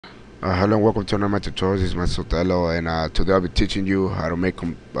Hello and welcome to another tutorial. This is Sotelo, and today I'll be teaching you how to make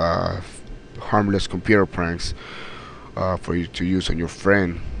harmless computer pranks for you to use on your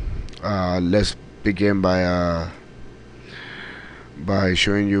friend. Let's begin by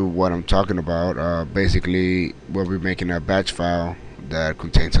showing you what I'm talking about. Basically, we'll be making a batch file that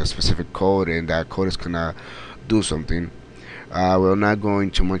contains a specific code, and that code is gonna do something. We'll not go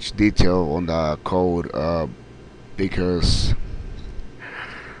into much detail on the code because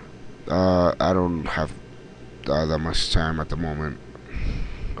I don't have that much time at the moment.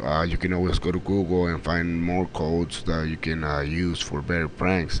 You can always go to Google and find more codes that you can use for better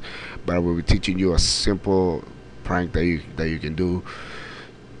pranks. But I will be teaching you a simple prank that you can do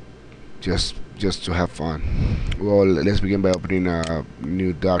just to have fun. Well, let's begin by opening a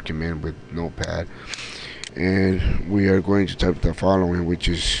new document with Notepad, and we are going to type the following, which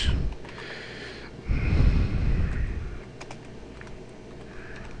is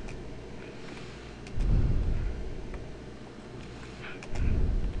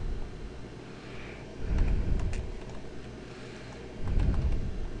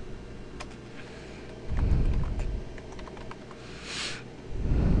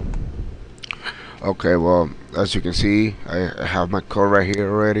okay. Well, as you can see, I have my code right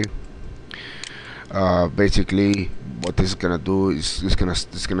here already. Basically, what this is gonna do is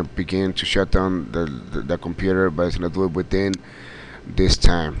it's gonna begin to shut down the computer, but it's gonna do it within this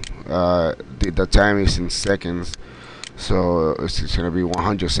time. The time is in seconds, so it's gonna be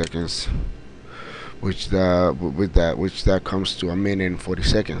 100 seconds, which that comes to a minute and 40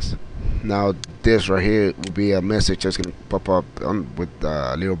 seconds. Now this right here will be a message that's gonna pop up with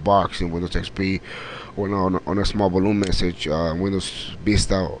a little box in Windows XP, or on a small balloon message Windows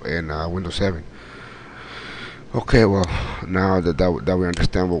Vista and Windows 7. Okay, well, now that we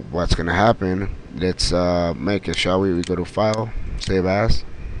understand what's gonna happen, let's make it, shall we? We go to File, Save As,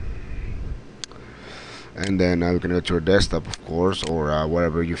 and then we're gonna go to our desktop, of course, or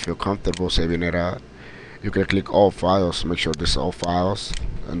wherever you feel comfortable saving it at. You can click All Files, make sure this is All Files,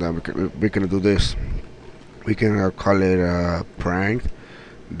 and then we're gonna do this. We can call it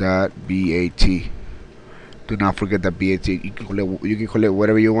prank.bat. Do not forget that BAT. You can call it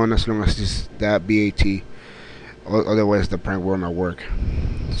whatever you want as long as it's that BAT. Otherwise, the prank will not work.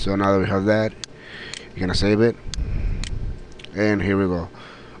 So now that we have that, you're gonna save it, and here we go.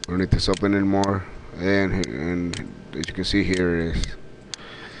 We don't need this open anymore, and as you can see here it is.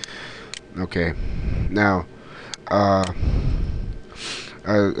 Okay, now as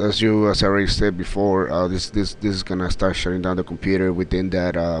I already said before, this is gonna start shutting down the computer within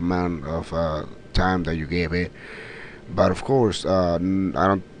that amount of time that you gave it. But of course,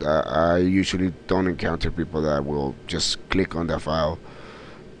 I usually don't encounter people that will just click on that file,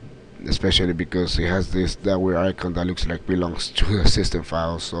 especially because it has that weird icon that looks like belongs to the system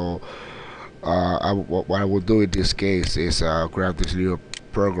file. So what I will do in this case is grab this little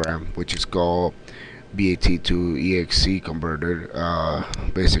program which is called BAT to EXE converter.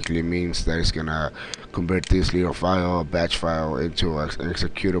 Basically means that it's gonna convert this little file, batch file, into an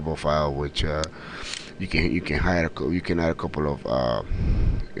executable file, which you can add a couple of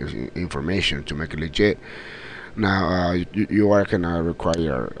information to make it legit. Now you are gonna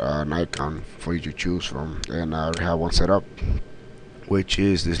require an icon for you to choose from, and I already have one set up, which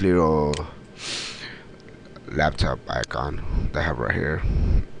is this little laptop icon that I have right here.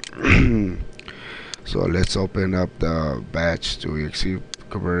 So let's open up the batch to exe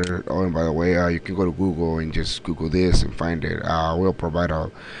converter. Oh, and by the way, you can go to Google and just Google this and find it. We'll provide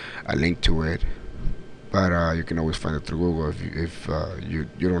a link to it, but you can always find it through Google. If you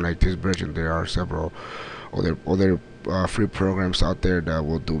don't like this version, there are several other free programs out there that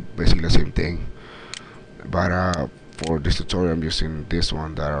will do basically the same thing. But for this tutorial, I'm using this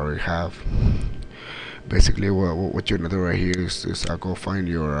one that I already have. Basically, what you're gonna do right here is go find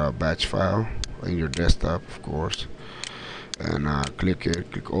your batch file in your desktop, of course, and click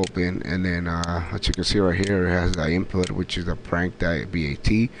open, and then as you can see right here, it has the input, which is the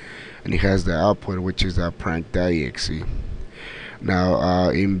prank.bat, and it has the output, which is the prank.exe. Now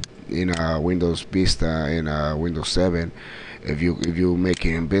in Windows Vista and Windows 7, if you make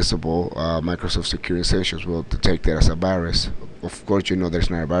it invisible, Microsoft Security Essentials will detect it as a virus. Of course, you know there's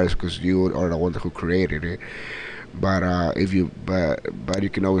not a virus because you are the one who created it. But but you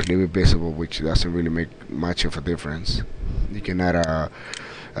can always leave it visible, which doesn't really make much of a difference. You can add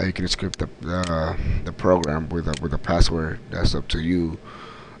you can script the program with a password. That's up to you.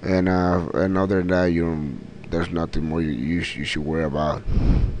 And other than that, there's nothing more you should worry about.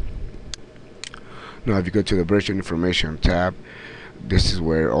 Now, if you go to the version information tab, this is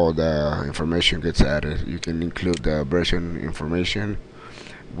where all the information gets added. You can include the version information,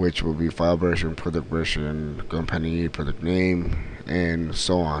 which will be file version, product version, company, product name, and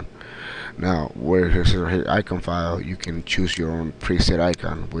so on. Now, where here's your icon file, you can choose your own preset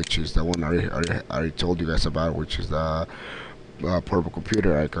icon, which is the one I already told you guys about, which is the purple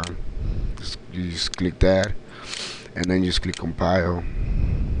computer icon. You just click that, and then you just click compile,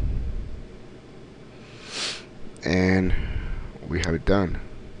 and we have it done.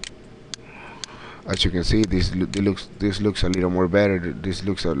 As you can see, this looks a little more better. This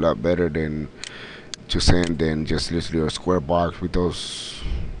looks a lot better than to send than just literally a square box with those.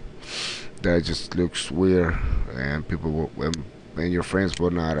 That just looks weird, and people will, and your friends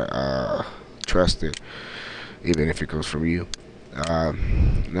will not trust it, even if it comes from you. Uh,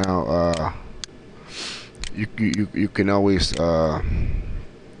 Now, you can always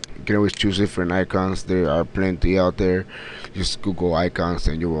choose different icons. There are plenty out there. Just Google icons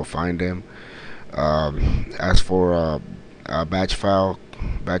and you will find them. As for batch files,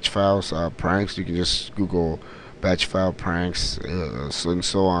 pranks, you can just Google batch file pranks, and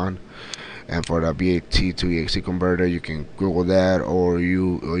so on. And for the BAT to EXE converter, you can Google that, or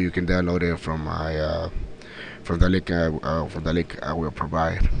you can download it from my from the link I will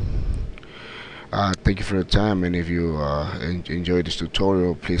provide. Thank you for your time, and if you enjoyed this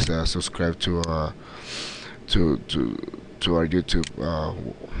tutorial, please subscribe to to to our YouTube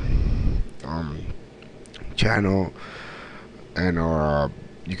channel, and or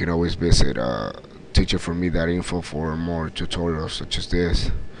you can always visit teacherforme.info for more tutorials such as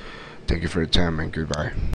this. Thank you for your time, and goodbye.